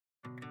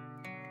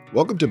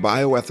Welcome to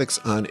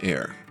Bioethics on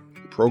Air,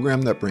 the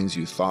program that brings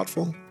you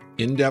thoughtful,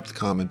 in-depth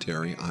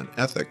commentary on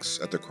ethics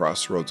at the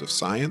crossroads of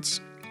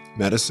science,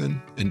 medicine,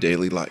 and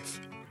daily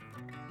life.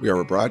 We are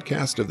a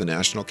broadcast of the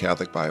National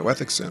Catholic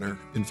Bioethics Center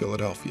in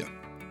Philadelphia.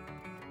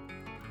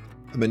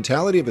 The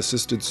mentality of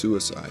assisted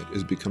suicide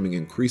is becoming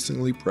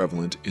increasingly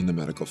prevalent in the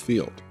medical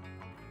field.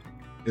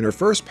 In our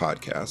first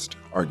podcast,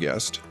 our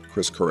guest,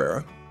 Chris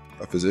Carrera,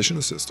 a physician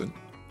assistant,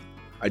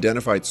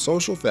 identified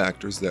social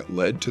factors that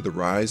led to the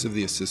rise of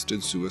the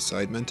assisted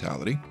suicide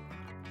mentality,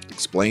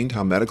 explained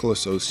how medical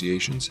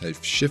associations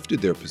have shifted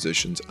their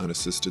positions on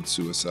assisted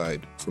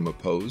suicide from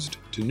opposed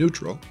to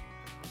neutral,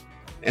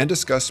 and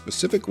discussed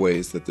specific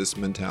ways that this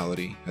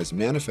mentality has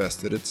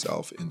manifested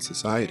itself in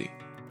society.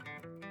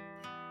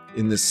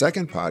 In this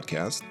second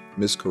podcast,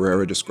 Ms.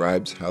 Carrera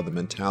describes how the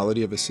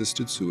mentality of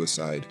assisted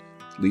suicide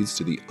leads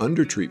to the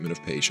undertreatment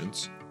of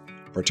patients,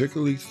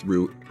 particularly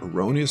through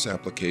erroneous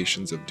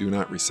applications of do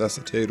not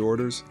resuscitate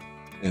orders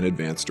and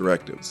advance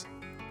directives.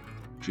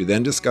 She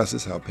then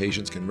discusses how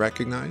patients can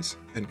recognize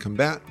and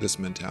combat this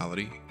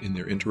mentality in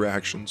their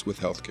interactions with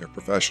healthcare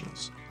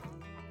professionals.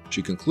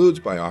 She concludes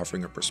by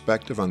offering a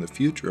perspective on the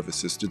future of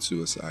assisted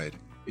suicide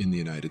in the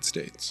United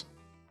States.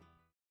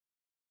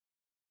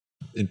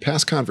 In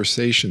past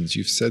conversations,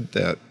 you've said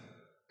that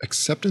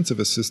acceptance of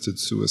assisted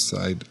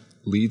suicide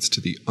leads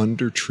to the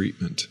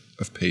undertreatment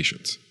of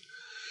patients.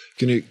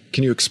 Can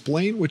you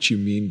explain what you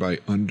mean by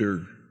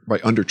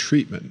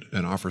undertreatment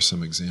and offer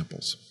some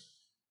examples?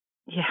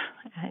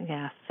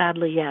 Yeah,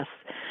 sadly, yes.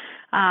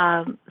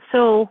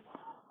 So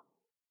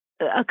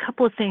a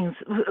couple of things.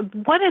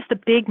 One is the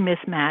big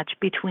mismatch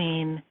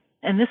between,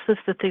 and this was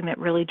the thing that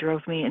really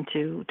drove me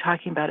into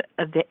talking about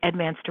the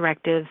advance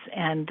directives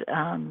and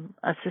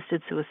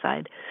assisted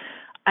suicide.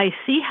 I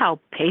see how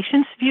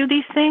patients view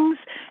these things,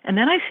 and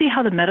then I see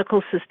how the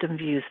medical system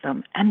views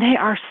them, and they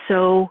are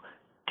so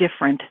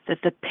different that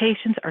the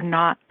patients are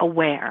not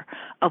aware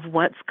of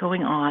what's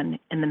going on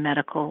in the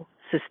medical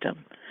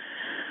system.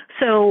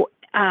 So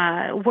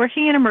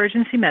working in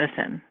emergency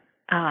medicine,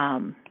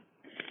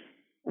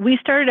 we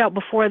started out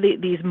before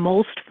these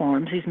MOLST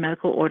forms, these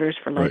medical orders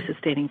for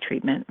life-sustaining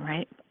treatment,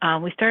 right?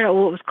 We started out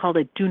what was called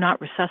a do not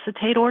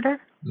resuscitate order.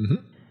 Mm-hmm.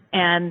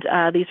 And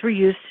these were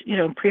used,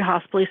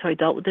 pre-hospitally, so I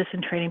dealt with this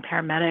in training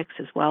paramedics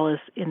as well as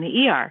in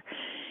the ER.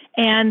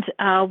 And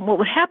what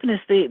would happen is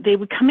they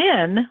would come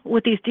in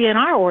with these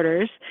DNR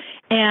orders,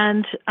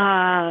 and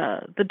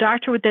the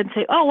doctor would then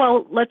say, oh,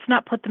 well, let's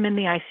not put them in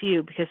the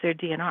ICU because they're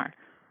DNR.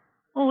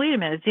 Well, wait a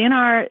minute.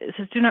 DNR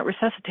says do not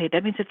resuscitate.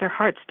 That means if their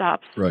heart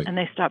stops and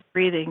they stop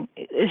breathing,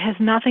 it has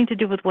nothing to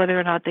do with whether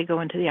or not they go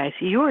into the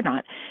ICU or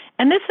not.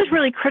 And this is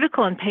really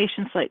critical in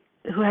patients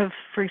who have,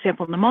 for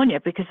example, pneumonia,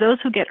 because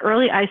those who get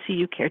early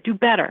ICU care do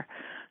better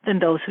than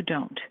those who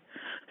don't.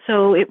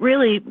 So it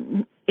really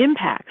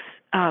impacts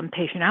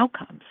patient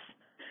outcomes.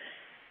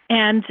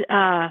 And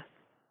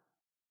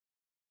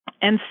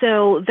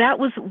so that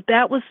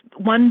was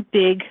one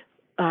big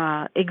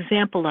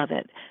example of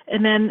it.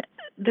 And then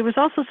there was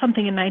also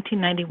something in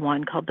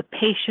 1991 called the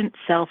Patient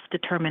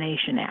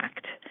Self-Determination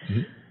Act.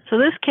 Mm-hmm. So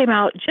this came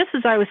out just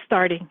as I was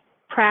starting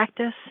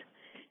practice.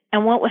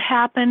 And what would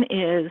happen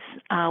is,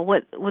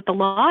 what the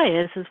law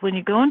is when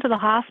you go into the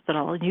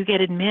hospital and you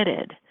get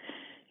admitted,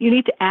 you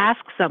need to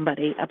ask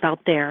somebody about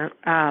their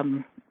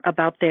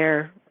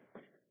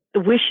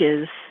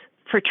wishes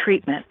for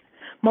treatment.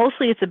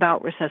 Mostly it's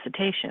about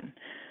resuscitation.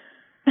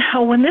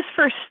 Now, when this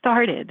first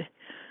started,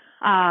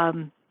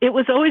 it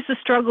was always the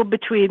struggle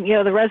between,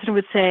 the resident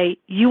would say,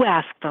 you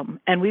ask them,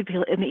 and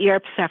and the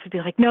ER staff would be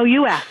like, no,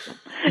 you ask them.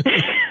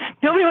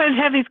 Nobody wanted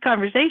to have these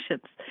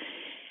conversations.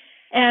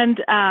 And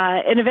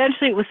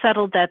eventually it was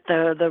settled that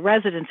the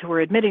residents who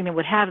were admitting them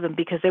would have them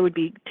because they would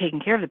be taking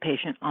care of the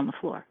patient on the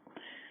floor.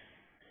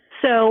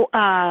 So,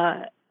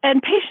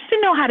 and patients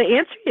didn't know how to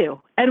answer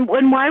you.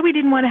 And why we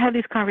didn't want to have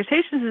these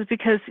conversations is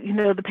because,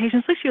 the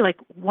patients look at you like,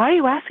 why are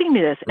you asking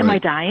me this? Am I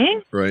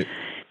dying? Right.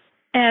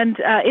 And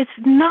it's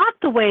not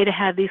the way to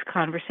have these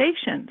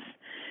conversations.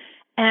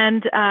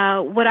 And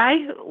what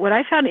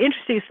I found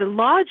interesting is the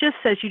law just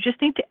says you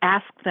just need to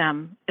ask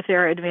them if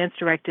there are advance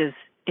directives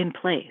in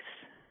place.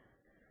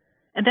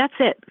 And that's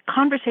it.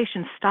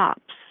 Conversation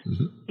stops.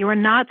 Mm-hmm. You are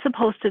not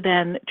supposed to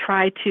then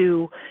try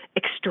to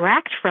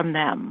extract from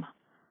them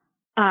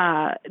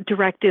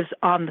directives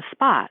on the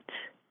spot.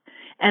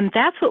 And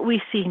that's what we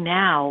see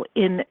now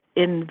in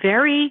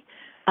very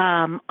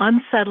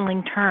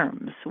unsettling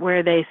terms,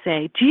 where they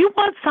say, do you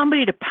want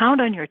somebody to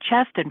pound on your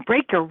chest and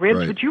break your ribs?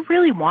 Right. Would you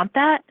really want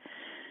that?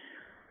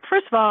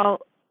 First of all,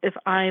 if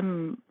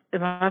I'm in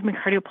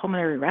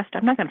cardiopulmonary arrest,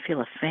 I'm not going to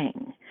feel a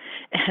thing.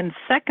 And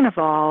second of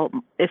all,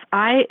 if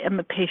I am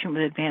a patient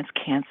with advanced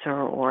cancer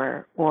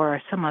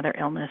or some other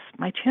illness,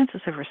 my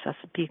chances of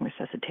being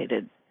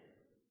resuscitated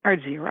are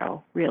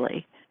zero,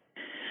 really.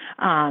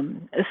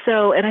 And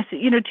I said,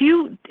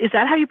 is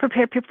that how you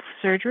prepare people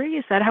for surgery?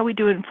 Is that how we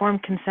do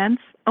informed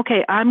consents?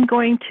 Okay, I'm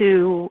going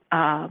to,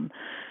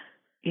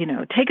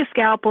 take a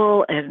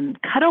scalpel and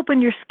cut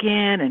open your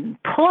skin and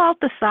pull out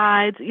the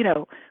sides.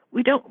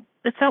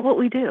 That's not what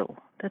we do.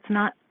 That's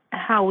not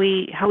how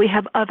we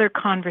have other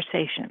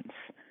conversations.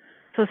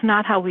 So it's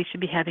not how we should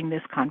be having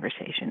this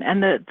conversation.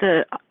 And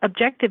the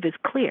objective is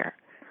clear,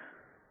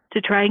 to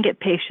try and get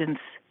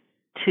patients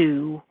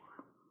to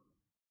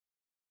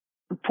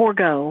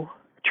forego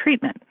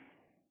treatment.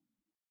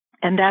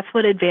 And that's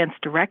what advance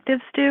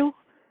directives do.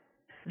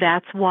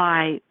 That's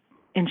why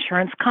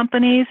insurance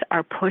companies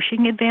are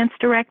pushing advance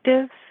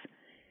directives.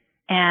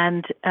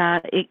 And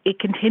it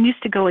continues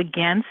to go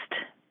against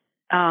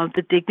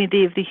the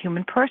dignity of the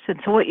human person.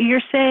 So what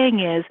you're saying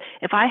is,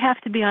 if I have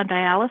to be on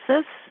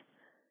dialysis,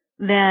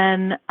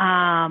 then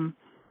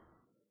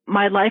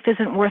my life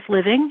isn't worth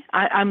living.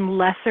 I'm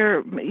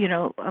lesser,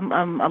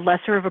 I'm a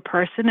lesser of a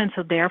person, and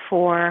so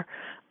therefore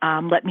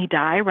let me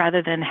die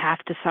rather than have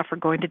to suffer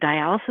going to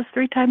dialysis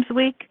 3 times a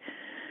week.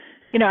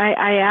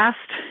 I asked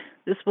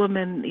this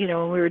woman,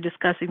 when we were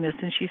discussing this,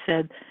 and she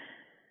said,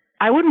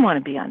 I wouldn't want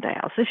to be on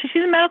dialysis.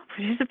 She's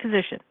a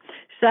physician.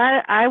 She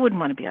said, I wouldn't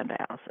want to be on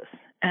dialysis.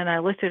 And I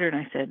looked at her and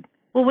I said,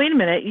 well, wait a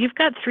minute. You've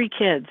got 3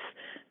 kids,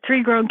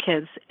 3 grown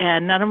kids,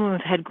 and none of them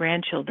have had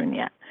grandchildren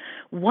yet.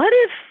 What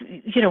if,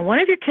 one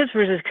of your kids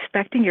was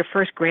expecting your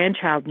first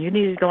grandchild and you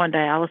needed to go on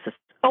dialysis?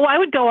 Oh, I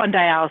would go on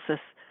dialysis.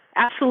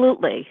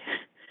 Absolutely.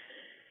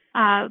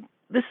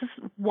 This is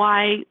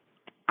why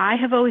I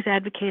have always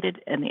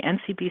advocated, and the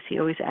NCBC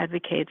always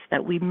advocates,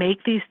 that we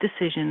make these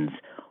decisions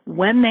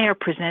when they are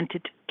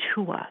presented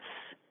to us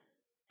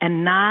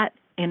and not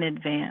in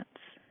advance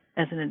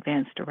as an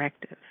advance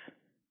directive,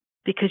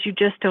 because you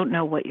just don't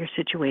know what your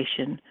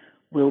situation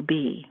will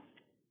be.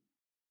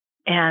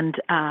 And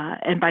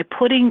by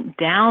putting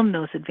down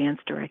those advance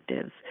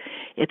directives,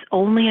 it's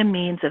only a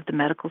means of the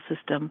medical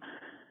system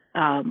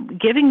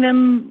giving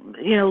them,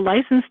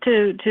 license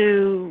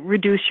to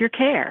reduce your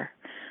care.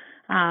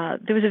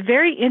 There was a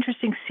very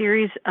interesting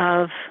series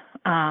of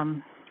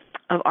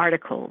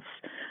articles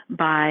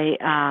by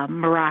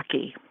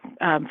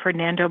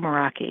Fernando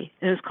Meraki.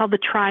 It was called the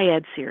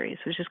Triad series,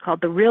 which is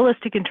called The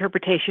Realistic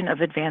Interpretation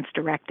of Advance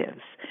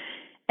Directives.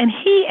 And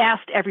he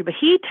asked everybody,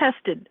 he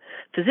tested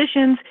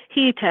physicians,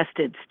 he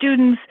tested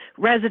students,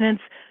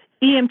 residents,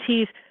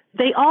 EMTs,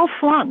 they all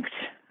flunked,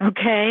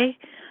 okay?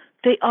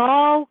 They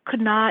all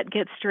could not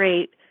get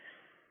straight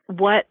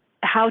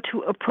how to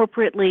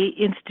appropriately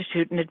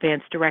institute an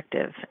advance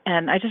directive.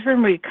 And I just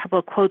remember a couple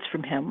of quotes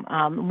from him.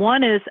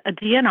 One is, a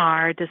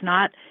DNR does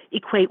not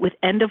equate with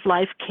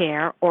end-of-life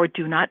care or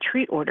do not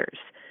treat orders.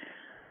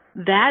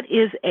 That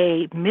is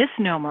a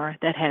misnomer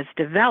that has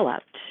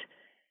developed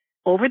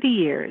over the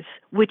years,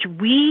 which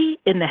we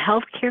in the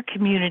healthcare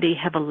community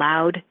have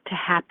allowed to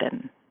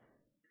happen.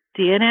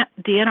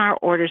 DNR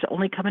orders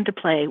only come into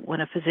play when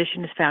a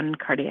physician is found in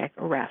cardiac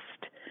arrest.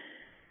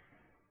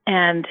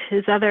 And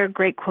his other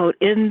great quote,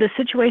 in the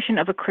situation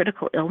of a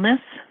critical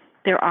illness,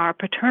 there are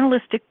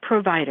paternalistic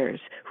providers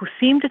who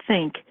seem to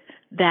think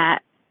that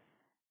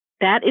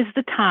that is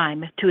the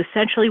time to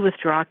essentially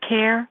withdraw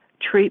care,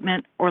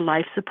 treatment, or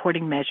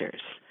life-supporting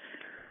measures.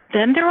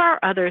 Then there are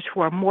others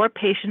who are more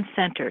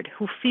patient-centered,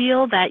 who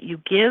feel that you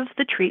give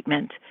the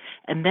treatment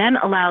and then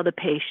allow the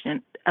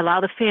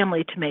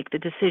family to make the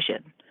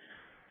decision.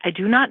 I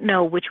do not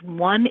know which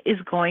one is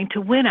going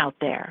to win out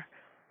there,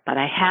 but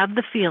I have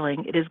the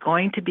feeling it is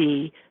going to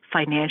be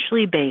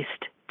financially based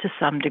to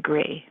some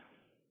degree.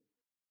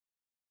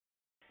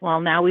 Well,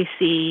 now we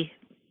see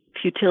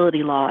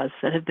futility laws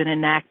that have been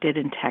enacted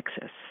in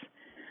Texas.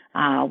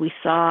 We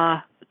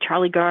saw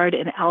Charlie Gard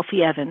and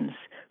Alfie Evans,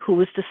 who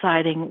was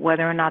deciding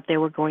whether or not they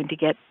were going to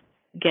get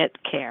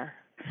care.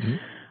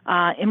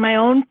 Mm-hmm. In my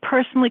own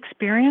personal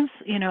experience,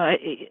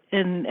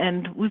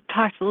 and we've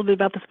talked a little bit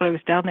about this when I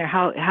was down there,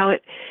 how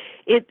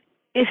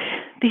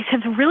these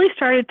have really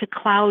started to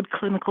cloud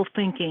clinical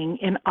thinking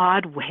in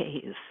odd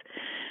ways.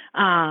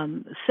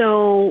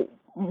 So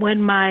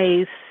when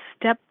my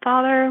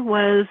stepfather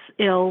was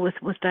ill,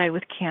 was diagnosed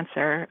with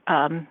cancer,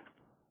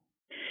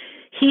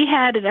 he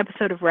had an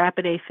episode of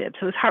rapid AFib,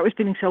 so his heart was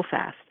beating so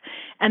fast.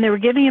 And they were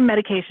giving him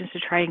medications to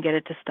try and get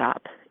it to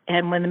stop.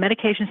 And when the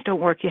medications don't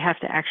work, you have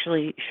to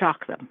actually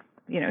shock them.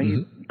 Mm-hmm.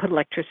 You put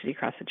electricity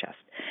across the chest.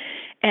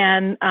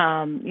 And,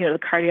 the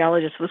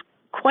cardiologist was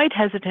quite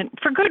hesitant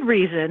for good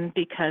reason,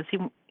 because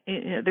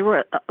there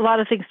were a lot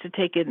of things to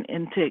take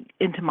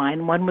into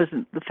mind. One was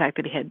the fact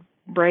that he had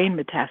brain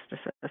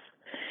metastasis.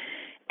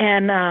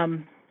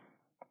 And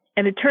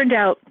it turned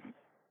out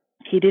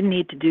he didn't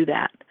need to do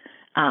that.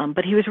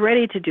 But he was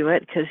ready to do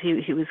it because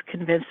he was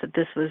convinced that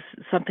this was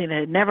something that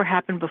had never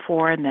happened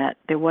before and that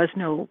there was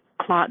no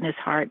clot in his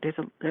heart. There's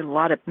a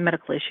lot of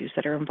medical issues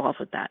that are involved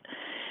with that.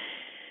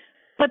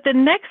 But the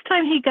next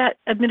time he got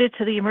admitted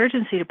to the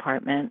emergency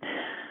department,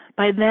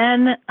 by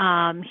then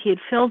he had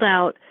filled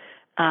out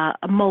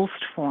a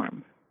MOLST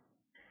form.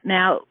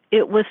 Now,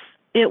 it was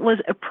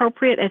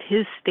appropriate at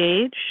his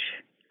stage,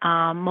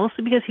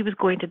 mostly because he was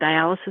going to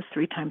dialysis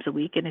 3 times a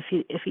week, and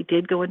if he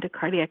did go into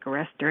cardiac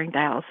arrest during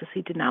dialysis,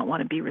 he did not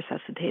want to be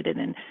resuscitated,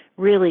 and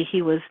really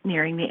he was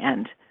nearing the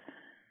end.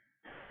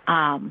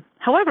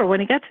 However, when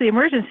he got to the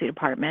emergency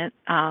department,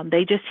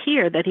 they just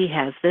hear that he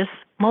has this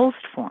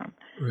MOLST form.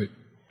 Right.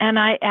 And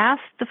I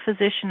asked the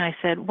physician, I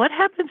said, what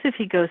happens if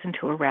he goes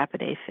into a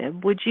rapid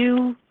AFib? Would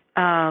you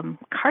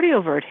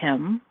cardiovert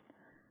him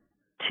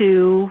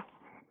to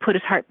put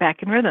his heart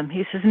back in rhythm?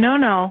 He says,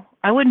 no,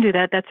 I wouldn't do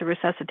that. That's a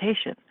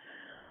resuscitation.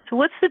 So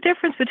what's the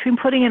difference between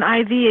putting an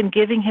IV and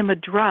giving him a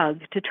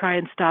drug to try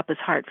and stop his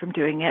heart from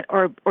doing it,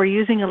 or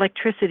using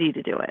electricity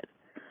to do it?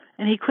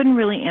 And he couldn't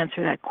really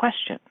answer that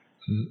question.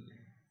 Mm-hmm.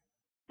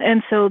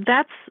 And so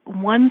that's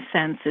one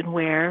sense in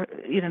where,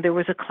 there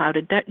was a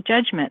clouded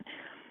judgment.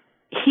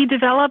 He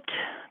developed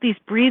these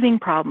breathing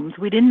problems.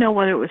 We didn't know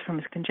whether it was from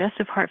his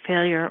congestive heart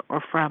failure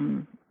or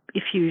from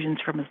effusions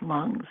from his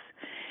lungs.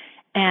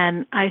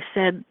 And I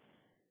said,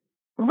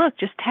 look,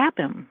 just tap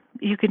him.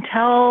 You can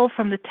tell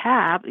from the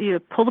tap, you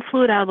pull the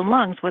fluid out of the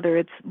lungs, whether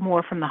it's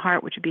more from the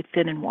heart, which would be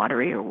thin and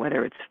watery, or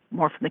whether it's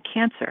more from the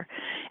cancer.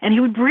 And he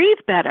would breathe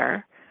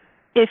better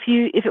if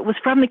it was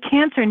from the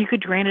cancer and you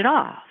could drain it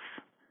off.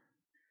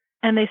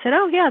 And they said,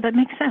 oh, yeah, that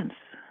makes sense.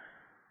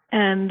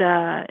 And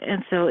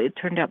so it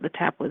turned out the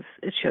tap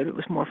showed it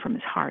was more from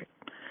his heart.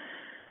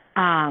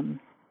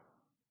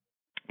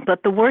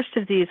 But the worst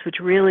of these, which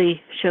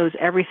really shows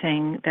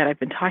everything that I've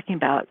been talking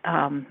about,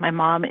 my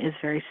mom is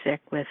very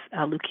sick with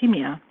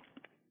leukemia.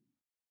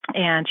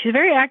 And she's a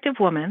very active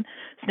woman.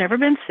 She's never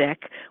been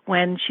sick.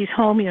 When she's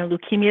home,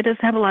 leukemia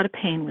doesn't have a lot of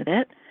pain with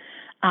it.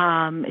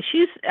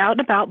 She's out and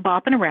about,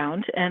 bopping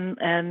around, and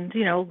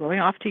going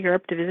off to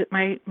Europe to visit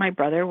my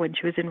brother when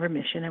she was in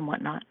remission and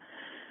whatnot.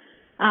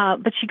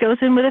 But she goes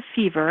in with a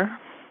fever,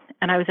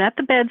 and I was at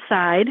the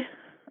bedside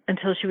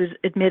until she was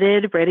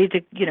admitted, ready to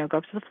go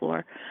up to the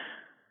floor.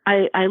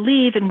 I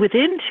leave, and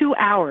within 2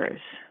 hours,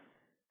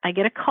 I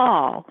get a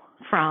call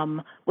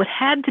from what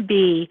had to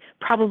be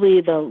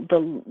probably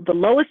the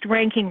lowest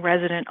ranking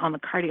resident on the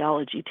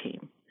cardiology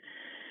team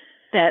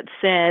that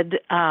said,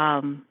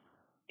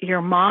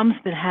 your mom's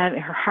been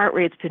her heart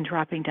rate's been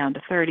dropping down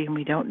to 30, and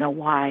we don't know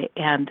why.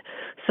 And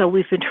so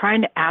we've been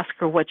trying to ask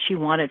her what she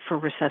wanted for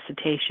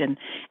resuscitation,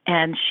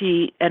 and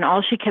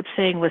all she kept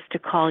saying was to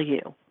call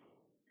you.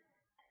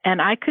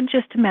 And I could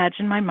just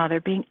imagine my mother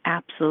being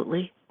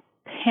absolutely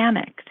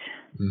panicked.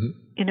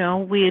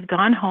 Mm-hmm. We had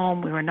gone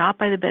home. We were not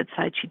by the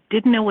bedside. She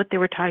didn't know what they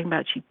were talking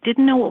about. She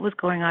didn't know what was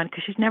going on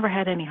because she's never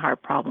had any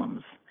heart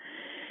problems.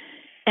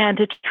 And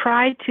to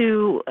try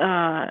to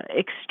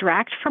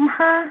extract from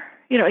her,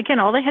 again,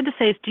 all they had to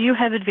say is, do you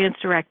have advance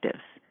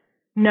directives?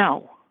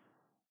 No.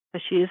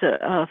 But she is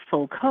a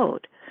full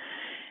code.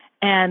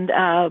 And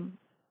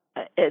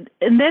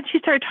then she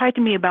started talking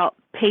to me about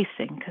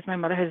pacing, because my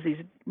mother has these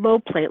low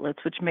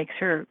platelets, which makes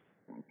her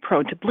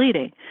prone to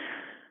bleeding.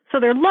 So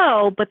they're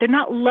low, but they're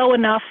not low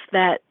enough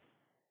that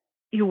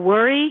you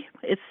worry.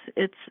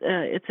 It's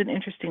an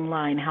interesting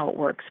line how it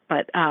works.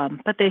 But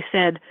they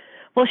said,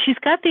 well, she's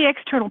got the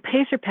external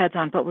pacer pads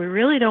on, but we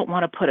really don't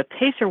want to put a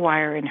pacer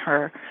wire in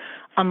her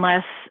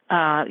unless,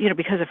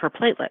 because of her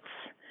platelets.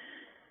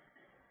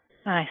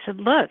 And I said,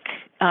 look,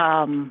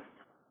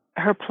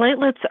 her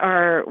platelets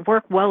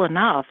work well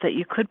enough that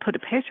you could put a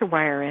pacer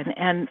wire in.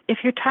 And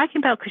if you're talking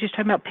about, because you're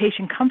talking about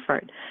patient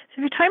comfort, so if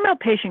you're talking about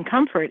patient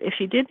comfort, if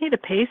she did need a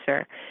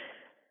pacer,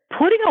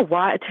 putting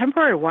a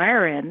temporary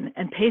wire in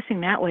and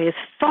pacing that way is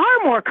far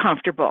more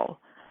comfortable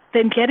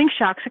than getting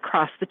shocks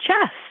across the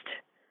chest.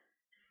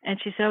 And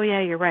she said, oh,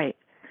 yeah, you're right.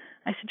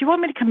 I said, do you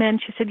want me to come in?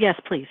 She said, yes,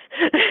 please.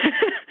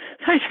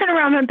 So I turned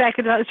around and went back,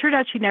 and it turned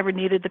out she never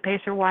needed the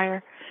pacer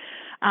wire.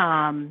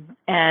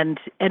 And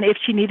if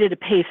she needed a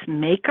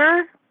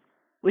pacemaker,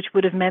 which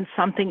would have meant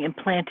something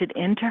implanted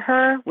into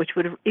her, which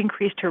would have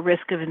increased her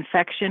risk of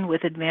infection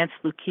with advanced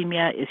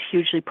leukemia, is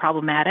hugely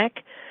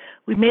problematic.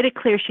 We made it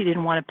clear she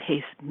didn't want a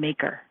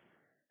pacemaker.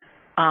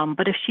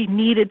 But if she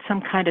needed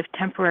some kind of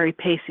temporary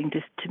pacing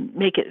to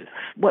make it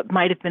what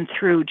might have been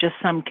through just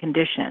some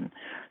condition,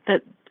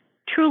 that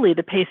truly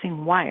the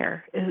pacing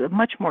wire is a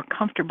much more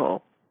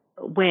comfortable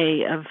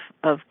way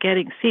of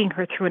seeing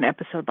her through an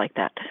episode like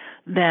that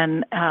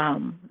than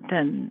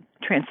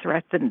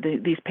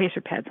these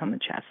pacer pads on the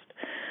chest.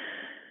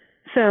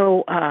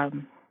 So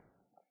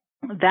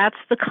that's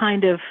the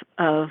kind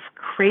of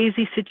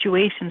crazy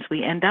situations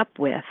we end up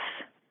with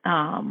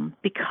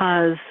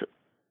because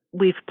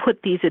we've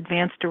put these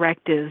advanced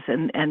directives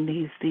and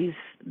these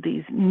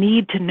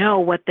need to know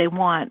what they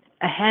want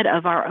ahead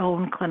of our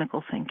own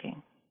clinical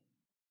thinking.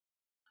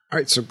 All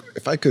right, so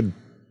if I could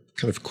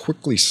kind of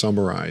quickly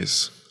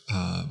summarize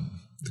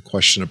the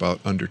question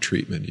about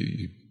undertreatment.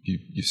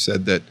 You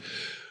said that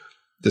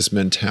this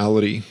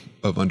mentality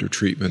of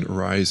undertreatment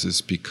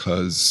arises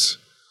because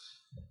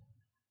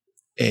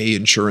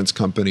insurance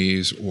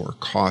companies or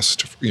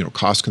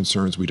cost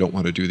concerns, we don't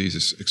want to do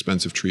these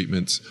expensive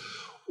treatments,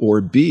 or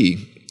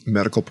B,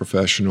 medical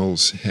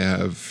professionals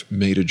have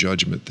made a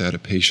judgment that a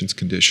patient's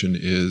condition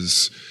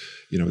is,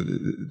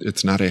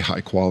 it's not a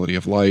high quality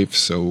of life,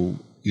 so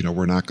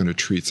we're not going to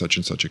treat such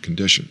and such a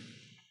condition.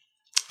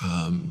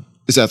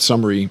 Is that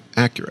summary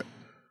accurate?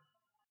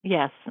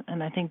 Yes,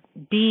 and I think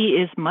B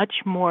is much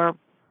more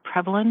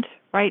prevalent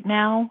right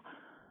now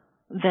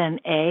than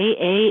A.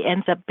 A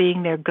ends up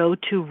being their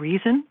go-to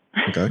reason.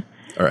 Okay,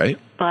 all right.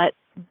 But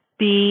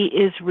B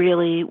is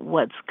really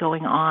what's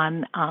going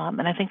on.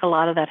 And I think a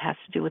lot of that has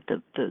to do with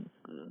the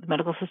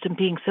medical system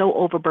being so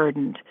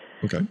overburdened.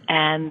 Okay.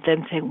 And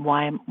then saying,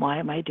 why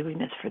am I doing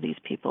this for these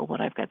people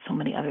when I've got so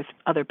many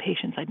other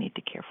patients I need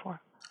to care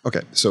for?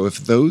 Okay. So if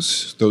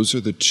those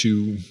are the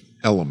two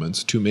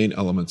main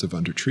elements of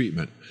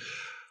undertreatment,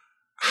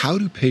 how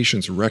do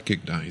patients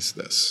recognize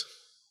this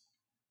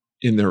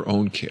in their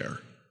own care?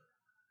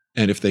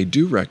 And if they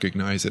do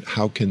recognize it,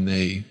 how can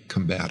they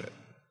combat it?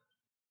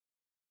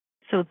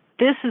 So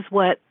this is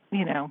what,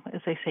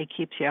 as they say,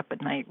 keeps you up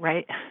at night,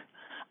 right?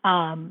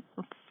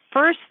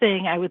 First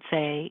thing I would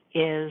say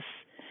is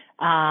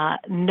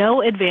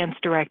no advance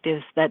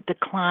directives that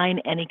decline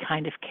any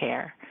kind of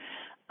care.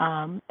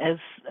 As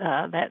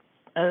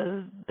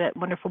that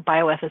wonderful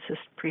bioethicist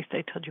priest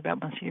I told you about,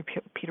 Monsignor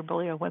Peter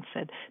Bolio, once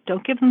said,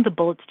 "Don't give them the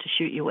bullets to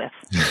shoot you with."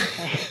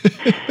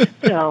 Okay?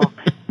 So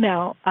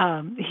now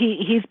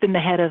he's been the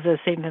head of the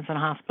St. Vincent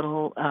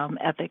Hospital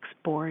ethics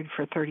board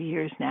for 30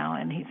 years now,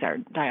 and he's our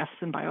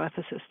diocesan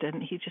bioethicist,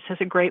 and he just has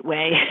a great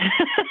way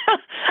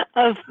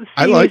of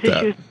seeing these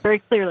issues very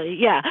clearly.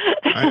 Yeah,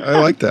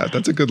 I like that.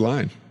 That's a good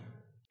line.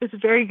 It's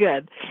very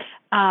good.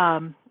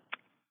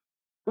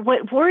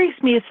 What worries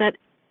me is that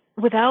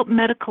without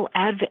medical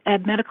advocate, I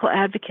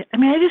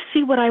mean, I just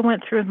see what I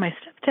went through with my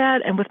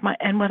stepdad and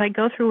what I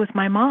go through with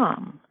my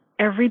mom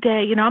every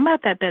day. I'm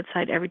at that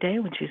bedside every day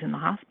when she's in the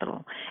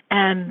hospital,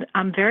 and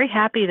I'm very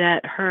happy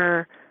that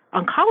her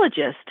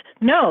oncologist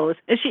knows.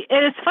 And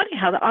it's funny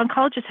how the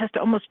oncologist has to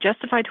almost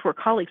justify to her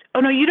colleagues, "Oh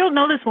no, you don't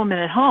know this woman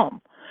at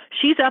home.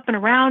 She's up and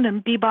around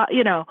and she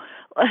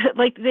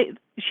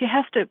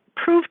has to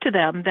prove to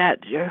them that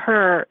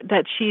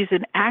she's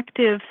an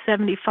active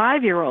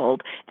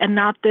 75-year-old and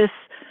not this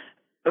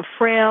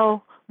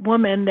frail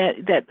woman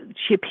that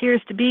she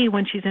appears to be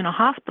when she's in a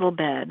hospital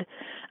bed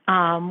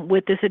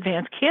with this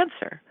advanced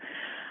cancer."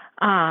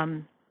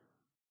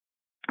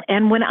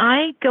 And when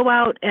I go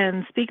out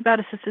and speak about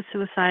assisted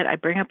suicide, I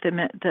bring up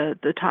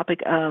the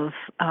topic of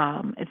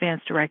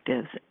advance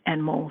directives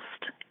and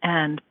MOLST,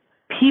 and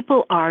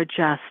people are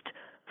just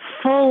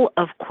full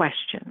of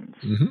questions.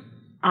 Mm-hmm.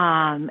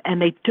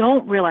 And they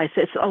don't realize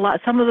it's a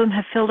lot. Some of them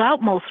have filled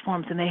out MOLST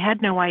forms and they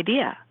had no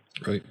idea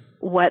right.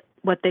 what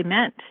they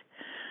meant.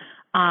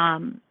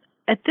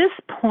 At this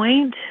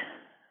point,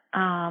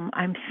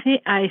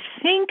 I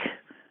think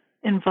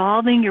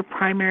involving your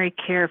primary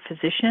care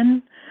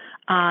physician.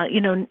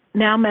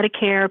 Now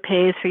Medicare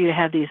pays for you to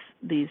have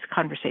these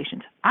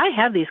conversations. I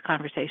have these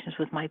conversations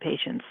with my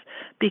patients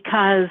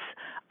because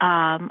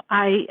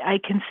I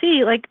can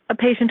see, like a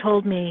patient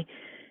told me,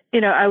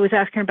 I was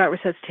asking her about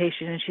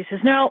resuscitation, and she says,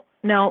 no,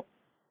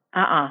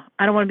 I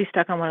don't want to be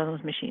stuck on one of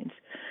those machines.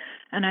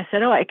 And I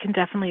said, I can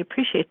definitely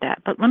appreciate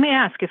that. But let me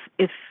ask,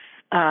 if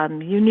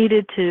you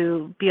needed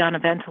to be on a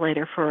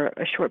ventilator for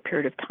a short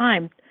period of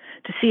time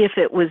to see if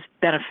it was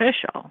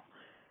beneficial,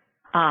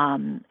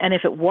 and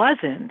if it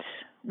wasn't,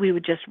 we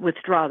would just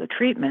withdraw the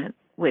treatment,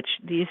 which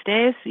these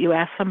days you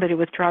ask somebody to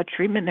withdraw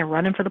treatment, they're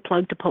running for the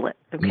plug to pull it,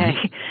 okay?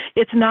 Mm-hmm.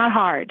 It's not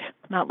hard,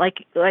 not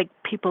like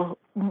people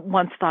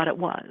once thought it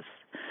was.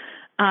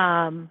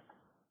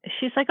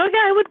 She's like, yeah,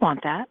 I would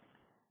want that.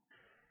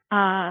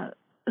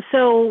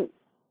 So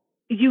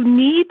you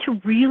need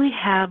to really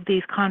have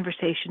these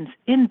conversations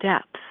in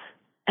depth,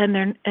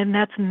 and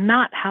that's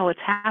not how it's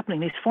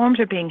happening. These forms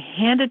are being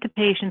handed to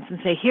patients and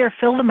say, here,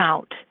 fill them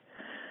out.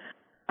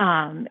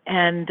 And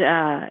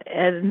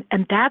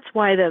that's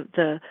why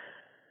the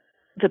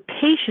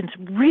patients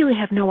really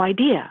have no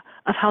idea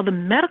of how the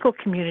medical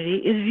community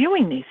is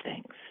viewing these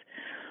things.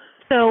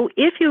 So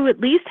if you at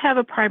least have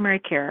a primary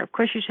care, of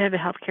course you should have a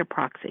healthcare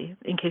proxy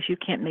in case you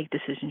can't make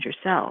decisions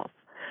yourself.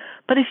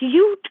 But if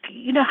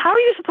how are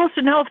you supposed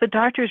to know if the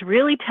doctor is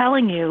really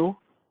telling you,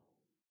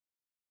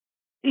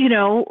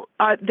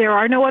 there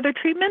are no other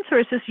treatments, or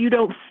is this you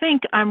don't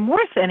think I'm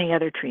worth any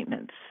other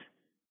treatments?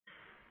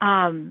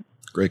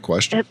 Great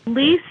question. At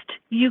least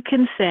you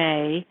can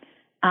say,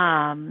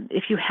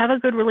 if you have a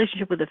good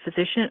relationship with a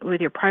physician, with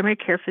your primary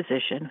care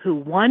physician, who,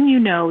 one,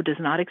 does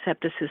not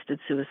accept assisted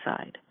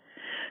suicide.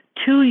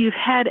 Two, you've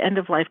had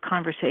end-of-life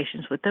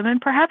conversations with them, and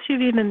perhaps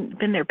you've even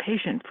been their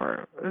patient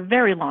for a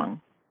very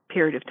long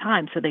period of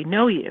time, so they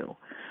know you.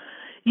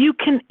 You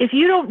can, if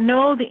you don't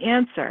know the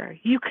answer,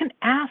 you can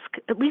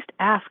at least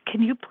ask,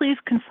 can you please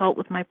consult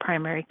with my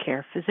primary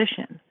care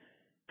physician,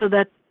 so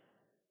that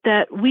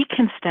we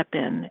can step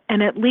in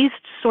and at least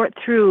sort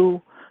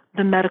through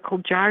the medical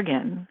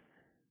jargon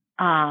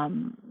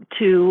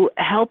to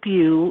help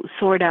you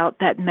sort out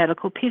that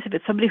medical piece of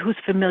it, somebody who's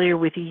familiar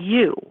with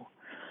you.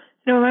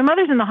 My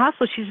mother's in the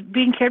hospital. She's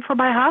being cared for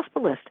by a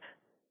hospitalist.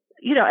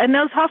 And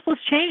those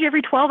hospitalists change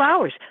every 12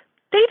 hours.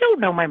 They don't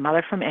know my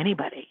mother from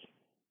anybody.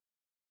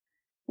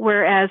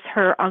 Whereas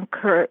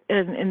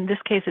in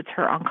this case, it's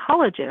her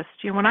oncologist.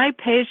 When I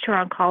paged her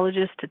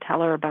oncologist to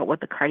tell her about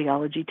what the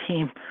cardiology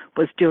team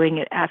was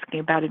doing, asking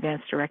about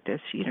advance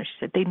directives, she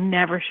said they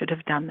never should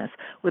have done this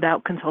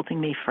without consulting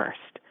me first.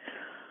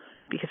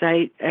 Because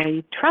I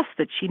trust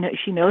that she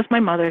knows my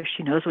mother,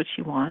 she knows what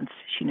she wants,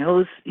 she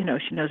knows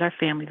our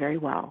family very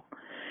well.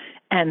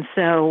 And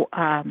so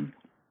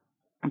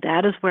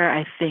that is where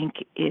I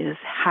think is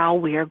how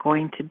we are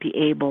going to be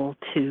able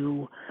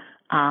to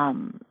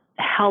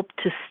help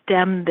to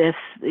stem this,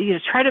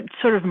 try to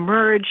sort of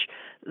merge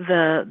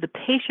the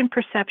patient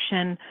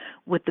perception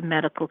with the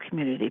medical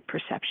community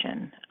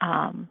perception.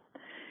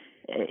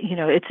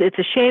 It's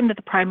a shame that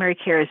the primary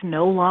care is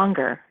no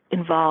longer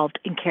involved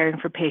in caring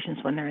for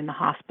patients when they're in the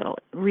hospital.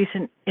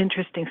 Recent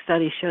interesting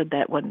studies showed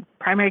that when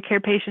primary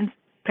care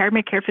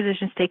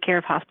physicians take care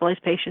of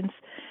hospitalized patients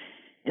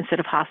instead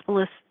of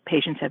hospitalists,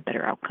 patients have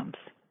better outcomes.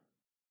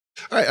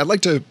 All right, I'd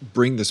like to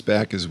bring this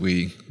back as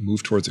we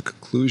move towards a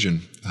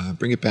conclusion,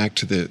 bring it back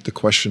to the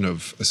question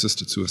of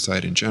assisted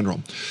suicide in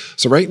general.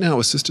 So right now,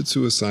 assisted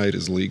suicide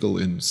is legal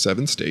in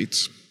 7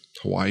 states,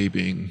 Hawaii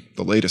being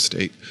the latest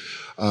state,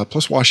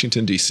 plus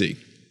Washington, D.C.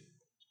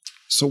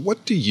 So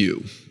what do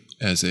you,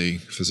 as a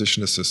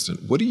physician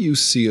assistant, what do you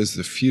see as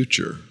the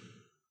future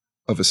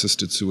of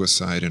assisted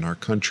suicide in our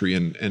country,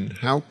 and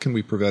how can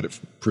we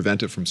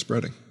prevent it from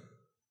spreading?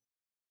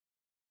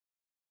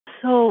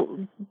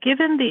 So,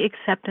 given the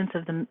acceptance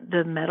of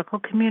the medical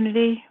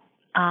community,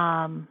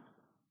 I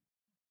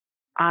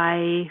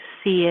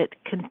see it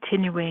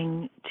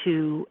continuing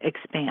to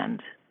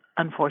expand,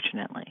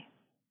 unfortunately,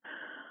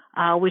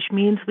 which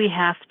means we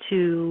have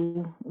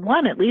to,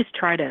 one, at least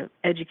try to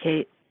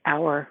educate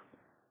our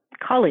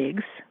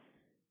colleagues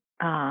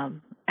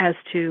as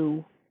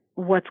to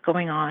what's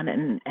going on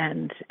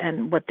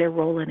and what their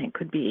role in it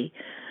could be,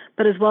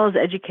 but as well as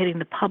educating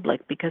the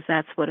public, because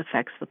that's what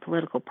affects the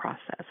political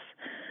process.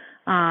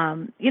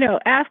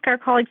 Ask our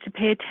colleagues to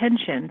pay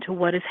attention to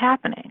what is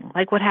happening,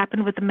 like what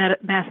happened with the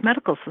Mass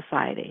Medical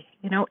Society.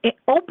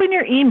 Open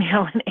your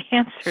email and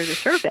answer the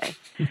survey,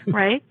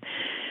 right?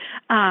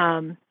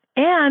 And,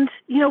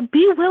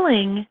 be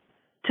willing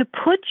to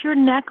put your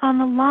neck on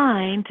the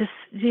line to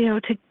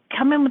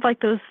come in with like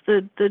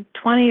the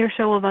 20 or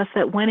so of us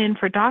that went in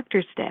for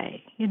Doctor's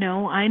Day.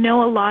 I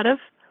know a lot of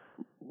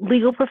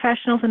legal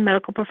professionals and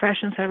medical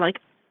professionals are like,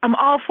 I'm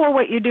all for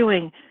what you're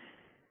doing.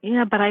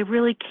 Yeah, but I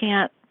really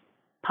can't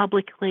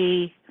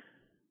publicly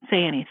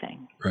say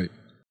anything. Right.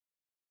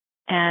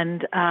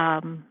 And,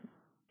 and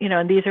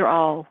these are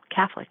all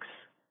Catholics.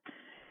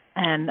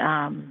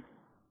 And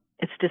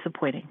it's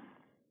disappointing.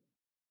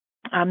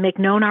 Make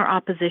known our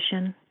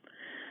opposition.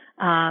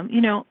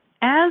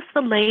 As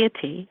the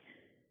laity,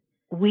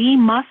 we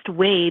must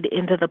wade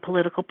into the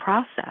political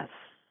process.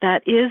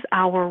 That is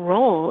our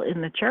role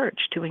in the church,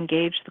 to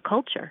engage the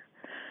culture.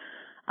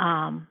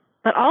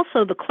 But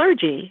also the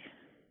clergy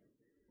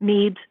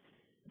need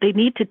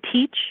to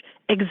teach,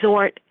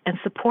 exhort, and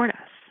support us.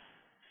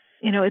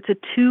 It's a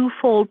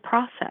twofold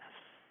process.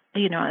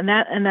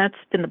 And that's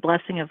been the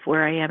blessing of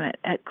where I am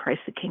at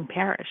Christ the King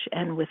Parish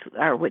and with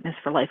our Witness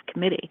for Life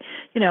committee.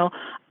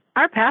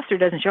 Our pastor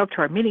doesn't show up to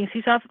our meetings.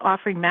 He's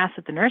offering Mass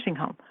at the nursing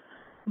home.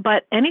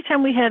 But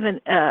anytime we have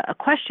a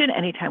question,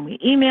 anytime we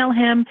email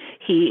him,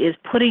 he is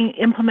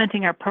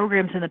implementing our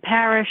programs in the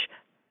parish.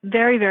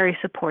 Very, very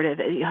supportive.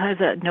 He has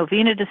a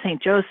novena to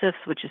St. Joseph's,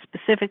 which is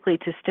specifically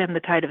to stem the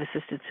tide of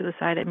assisted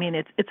suicide. I mean,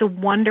 it's a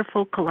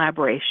wonderful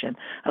collaboration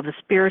of the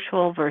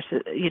spiritual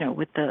versus,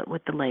 with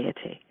the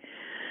laity.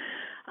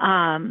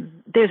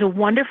 There's a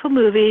wonderful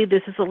movie.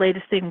 This is the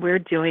latest thing we're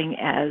doing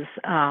as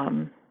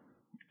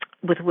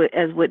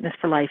Witness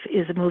for Life,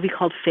 is a movie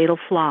called Fatal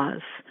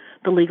Flaws: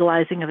 The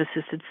Legalizing of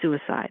Assisted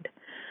Suicide.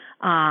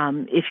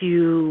 If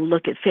you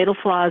look at Fatal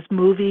Flaws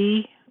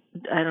movie,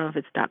 I don't know if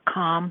it's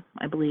 .com,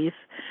 I believe.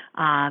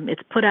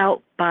 It's put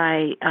out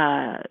by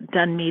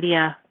Dunn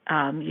Media.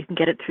 You can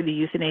get it through the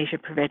Euthanasia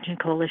Prevention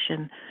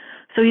Coalition.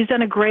 So he's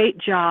done a great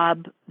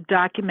job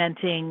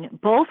documenting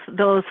both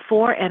those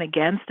for and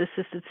against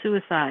assisted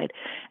suicide,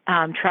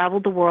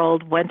 traveled the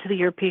world, went to the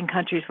European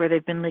countries where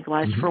they've been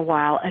legalized for a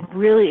while, and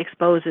really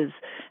exposes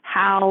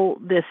how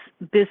this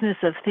business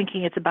of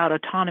thinking it's about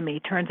autonomy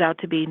turns out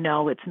to be,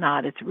 no, it's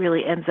not. It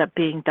really ends up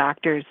being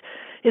doctors.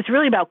 It's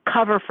really about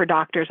cover for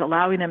doctors,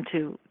 allowing them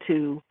to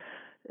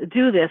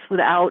do this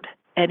without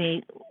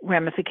any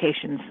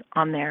ramifications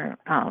on their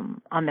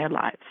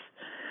lives.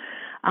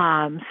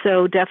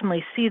 So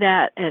definitely see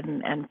that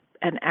and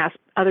ask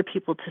other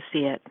people to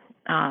see it.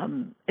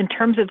 In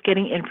terms of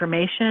getting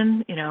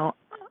information,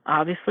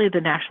 obviously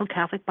the National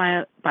Catholic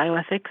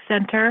Bioethics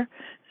Center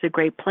is a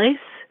great place,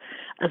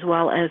 as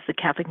well as the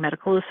Catholic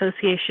Medical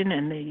Association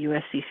and the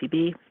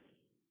USCCB,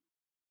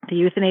 the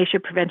Euthanasia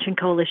Prevention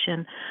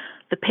Coalition,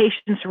 the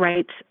Patients'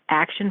 Rights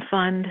Action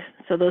Fund.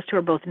 So those two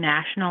are both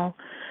national.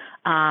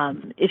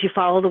 If you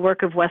follow the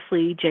work of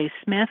Wesley J.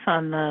 Smith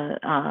on the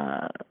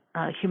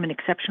Human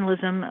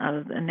Exceptionalism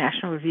of the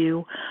National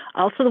Review,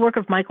 also the work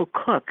of Michael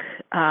Cook.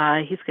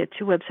 He's got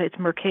 2 websites,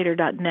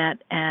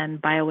 Mercator.net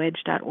and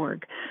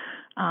BioEdge.org,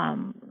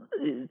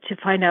 to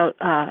find out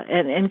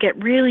and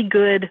get really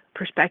good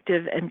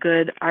perspective and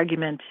good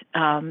argument,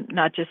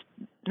 not just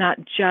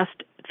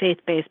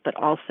faith-based, but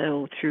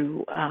also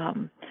through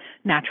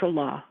natural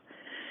law.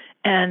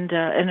 And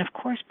of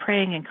course,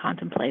 praying and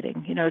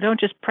contemplating. Don't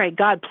just pray,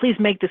 God, please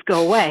make this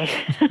go away.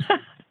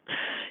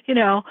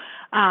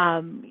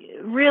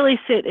 really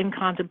sit in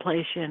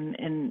contemplation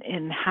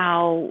in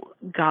how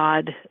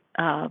God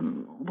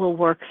will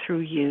work through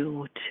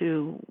you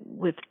to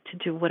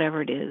do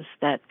whatever it is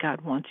that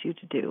God wants you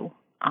to do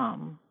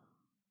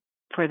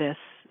for this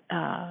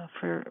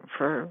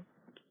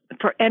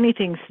for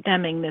anything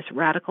stemming this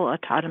radical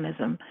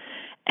autonomism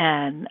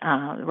and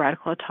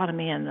radical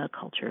autonomy and the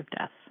culture of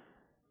death.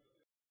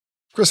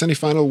 Chris, any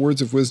final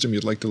words of wisdom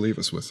you'd like to leave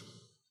us with?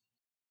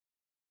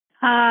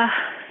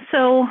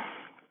 So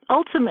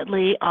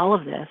ultimately, all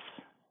of this,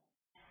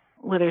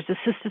 whether it's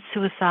assisted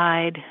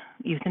suicide,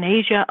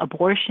 euthanasia,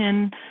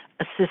 abortion,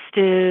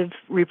 assistive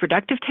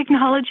reproductive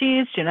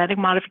technologies, genetic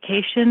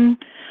modification,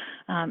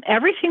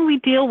 everything we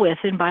deal with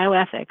in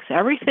bioethics,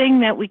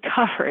 everything that we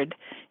covered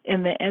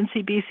in the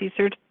NCBC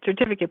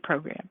certificate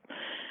program,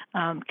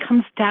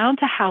 comes down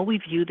to how we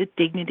view the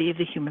dignity of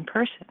the human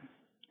person.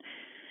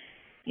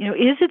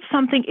 Is it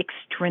something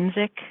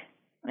extrinsic,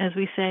 as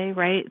we say,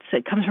 right? So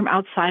it comes from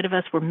outside of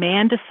us, where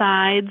man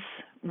decides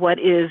what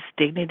is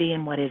dignity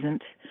and what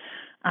isn't?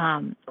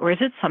 Or is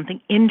it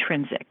something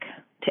intrinsic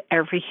to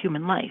every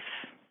human life?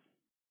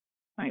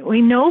 Right?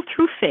 We know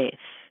through faith,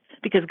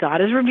 because God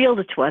has revealed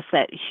it to us,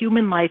 that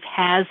human life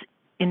has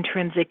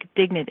intrinsic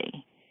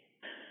dignity.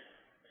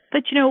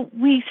 But,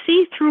 we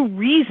see through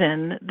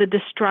reason the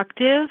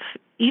destructive,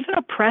 even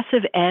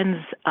oppressive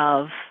ends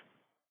of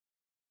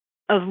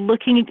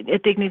looking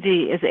at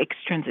dignity as an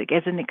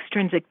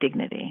extrinsic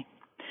dignity.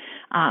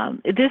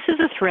 This is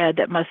a thread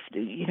that must,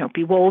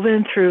 be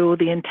woven through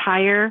the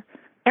entire,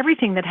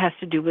 everything that has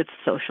to do with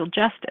social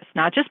justice,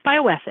 not just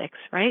bioethics,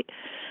 right?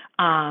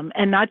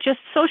 And not just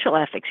social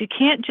ethics. You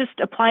can't just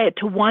apply it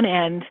to one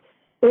end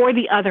or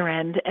the other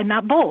end and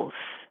not both.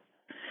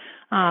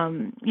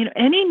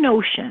 Any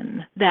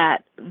notion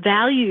that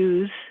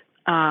values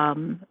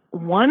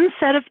one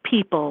set of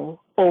people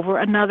over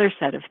another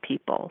set of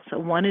people, so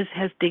one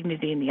has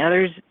dignity and the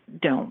others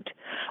don't,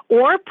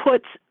 or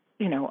puts,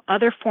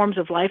 other forms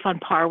of life on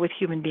par with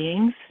human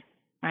beings,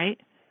 right?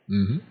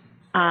 Mm-hmm.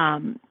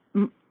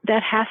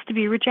 That has to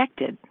be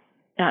rejected.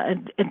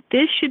 And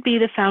this should be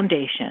the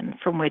foundation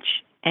from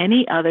which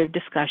any other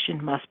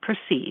discussion must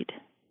proceed.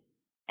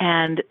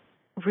 And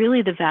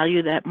really the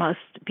value that must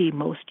be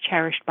most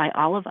cherished by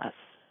all of us.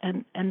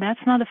 And that's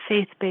not a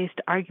faith-based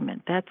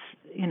argument. That's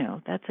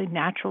a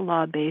natural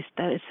law-based,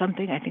 that is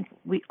something I think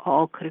we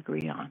all could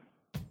agree on.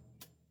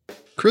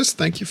 Chris,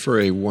 thank you for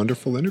a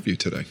wonderful interview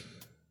today.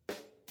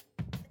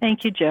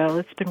 Thank you, Joe.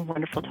 It's been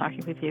wonderful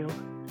talking with you.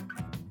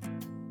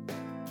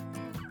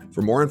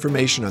 For more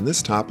information on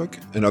this topic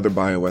and other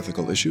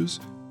bioethical issues,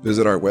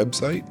 visit our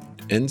website,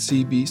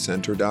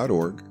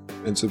 ncbcenter.org,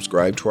 and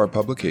subscribe to our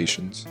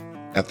publications,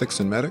 Ethics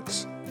and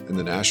Medics, and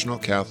the National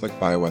Catholic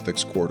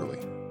Bioethics Quarterly.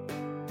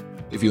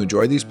 If you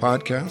enjoy these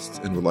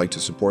podcasts and would like to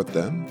support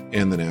them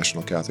and the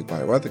National Catholic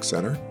Bioethics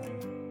Center,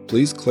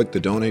 please click the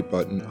donate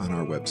button on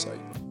our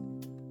website.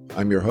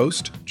 I'm your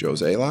host, Joe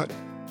Zalot.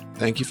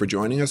 Thank you for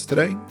joining us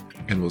today,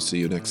 and we'll see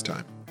you next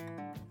time.